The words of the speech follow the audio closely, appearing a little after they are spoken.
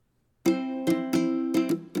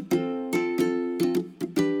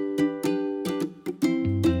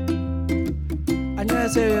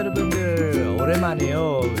안녕하세요, 여러분들.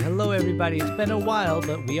 오랜만이에요. Hello, everybody. It's been a while,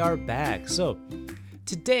 but we are back. So,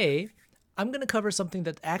 today, I'm going to cover something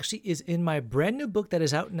that actually is in my brand new book that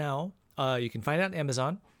is out now. You can find it on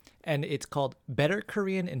Amazon, and it's called Better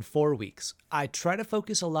Korean in 4 Weeks. I try to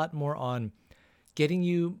focus a lot more on getting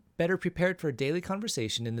you better prepared for a daily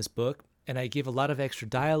conversation in this book, and I give a lot of extra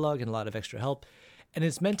dialogue and a lot of extra help, and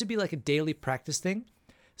it's meant to be like a daily practice thing.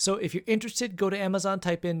 So if you're interested, go to Amazon,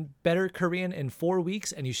 type in Better Korean in 4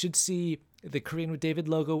 weeks, and you should see the Korean with David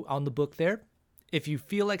logo on the book there. If you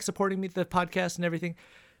feel like supporting me, the podcast and everything,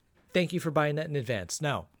 thank you for buying that in advance.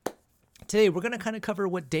 Now, today we're going to kind of cover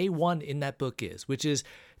what day one in that book is, which is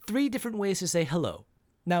 3 different ways to say hello.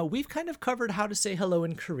 Now, we've kind of covered how to say hello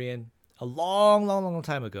in Korean a long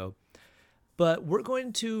time ago, but we're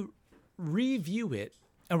going to review it,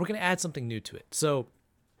 and we're going to add something new to it. So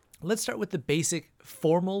let's start with the basic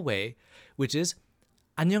formal way, which is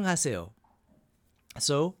안녕하세요.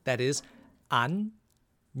 So that is 안녕하세요.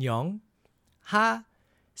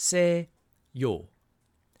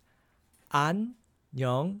 안녕하세요.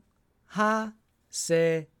 안녕하세요.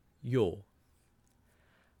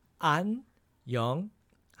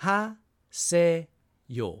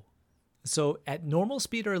 So at normal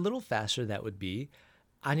speed or a little faster, that would be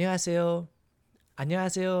안녕하세요.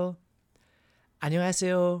 안녕하세요.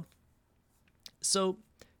 안녕하세요. So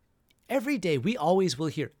every day we always will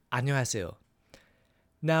hear 안녕하세요.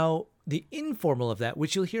 Now, the informal of that,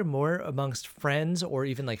 which you'll hear more amongst friends or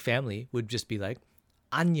even like family, would just be like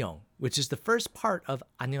안녕, which is the first part of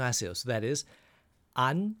안녕하세요. So that is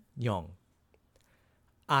안녕.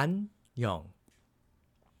 안녕.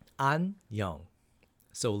 안녕.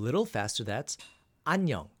 So a little faster, that's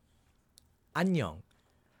안녕. 안녕.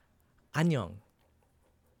 안녕.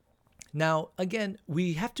 Now, again,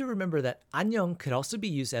 we have to remember that 안녕 could also be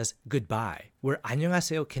used as goodbye, where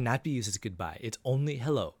안녕하세요 cannot be used as goodbye. It's only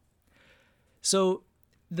hello. So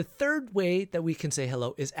the third way that we can say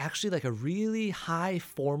hello is actually like a really high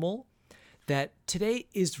formal that today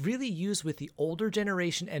is really used with the older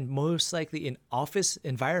generation and most likely in office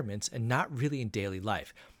environments and not really in daily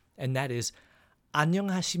life. And that is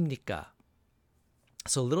안녕하십니까.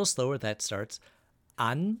 So a little slower, that starts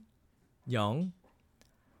안녕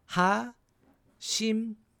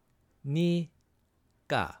하십니까.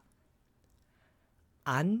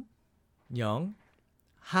 안녕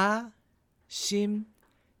하십니까.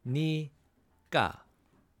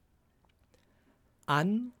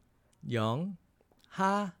 안녕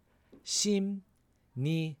하십니까.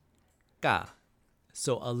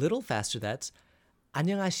 So a little faster, that's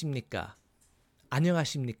안녕하십니까.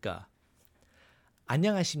 안녕하십니까.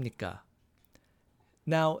 안녕하십니까.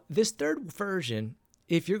 Now, this third version,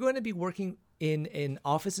 if you're going to be working in an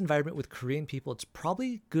office environment with Korean people, it's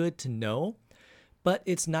probably good to know, but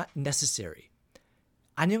it's not necessary.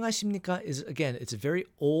 안녕하십니까 is, again, it's a very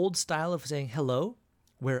old style of saying hello,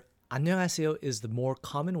 where 안녕하세요 is the more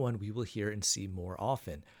common one we will hear and see more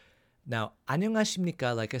often. Now,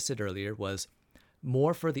 안녕하십니까, like I said earlier, was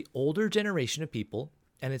more for the older generation of people,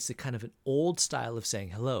 and it's a kind of an old style of saying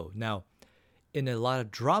hello. Now, in a lot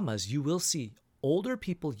of dramas, you will see older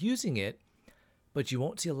people using it, but you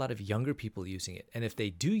won't see a lot of younger people using it. And if they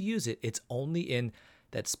do use it, it's only in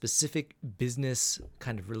that specific business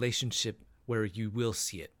kind of relationship where you will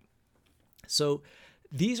see it. So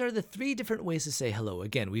these are the 3 different ways to say hello.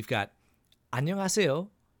 Again, we've got 안녕하세요,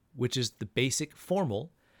 which is the basic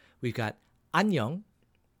formal. We've got 안녕,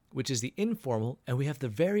 which is the informal. And we have the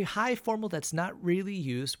very high formal that's not really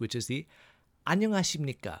used, which is the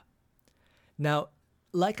안녕하십니까. Now,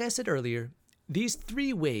 like I said earlier, these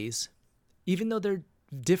 3 ways, even though they're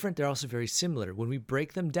different, they're also very similar. When we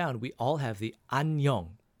break them down, we all have the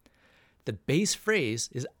안녕. The base phrase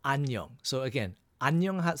is 안녕. So again,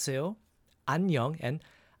 안녕하세요, 안녕, and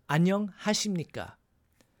안녕하십니까.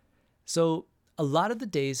 So a lot of the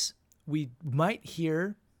days we might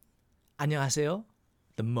hear 안녕하세요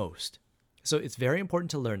the most. So it's very important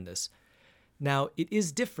to learn this. Now, it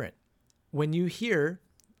is different when you hear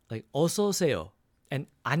like 어서 오세요 and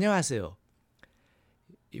안녕하세요.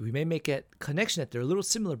 We may make a connection that they're a little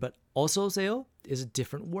similar, but 어서 오세요 is a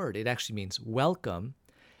different word. It actually means welcome,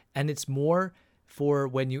 and it's more for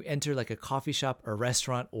when you enter like a coffee shop or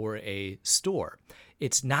restaurant or a store.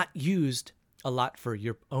 It's not used a lot for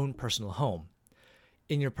your own personal home.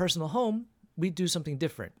 In your personal home, we do something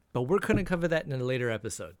different, but we're going to cover that in a later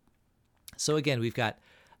episode. So again, we've got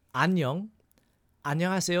안녕,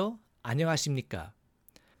 안녕하세요, 안녕하십니까.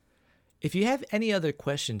 If you have any other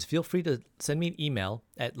questions, feel free to send me an email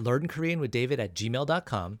at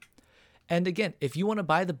learnkoreanwithdavid@gmail.com. And again, if you want to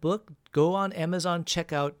buy the book, go on Amazon,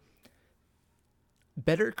 check out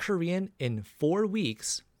Better Korean in 4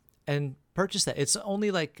 weeks and purchase that. It's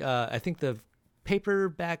only like, I think the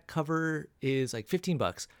paperback cover is like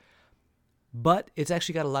 $15, but it's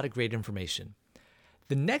actually got a lot of great information.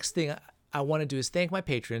 The next thing I want to do is thank my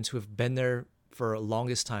patrons who have been there for the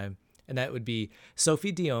longest time. And that would be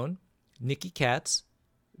Sophie Dion, Nikki Katz,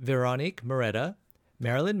 Veronique Moretta,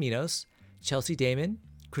 Marilyn Minos, Chelsea Damon,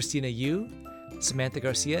 Christina Yu, Samantha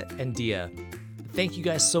Garcia, and Dia. Thank you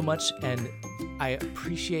guys so much, and I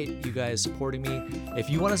appreciate you guys supporting me. If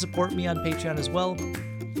you want to support me on Patreon as well,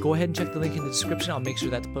 go ahead and check the link in the description. I'll make sure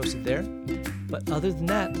that's posted there. But other than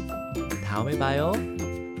that, 다음에 봐요.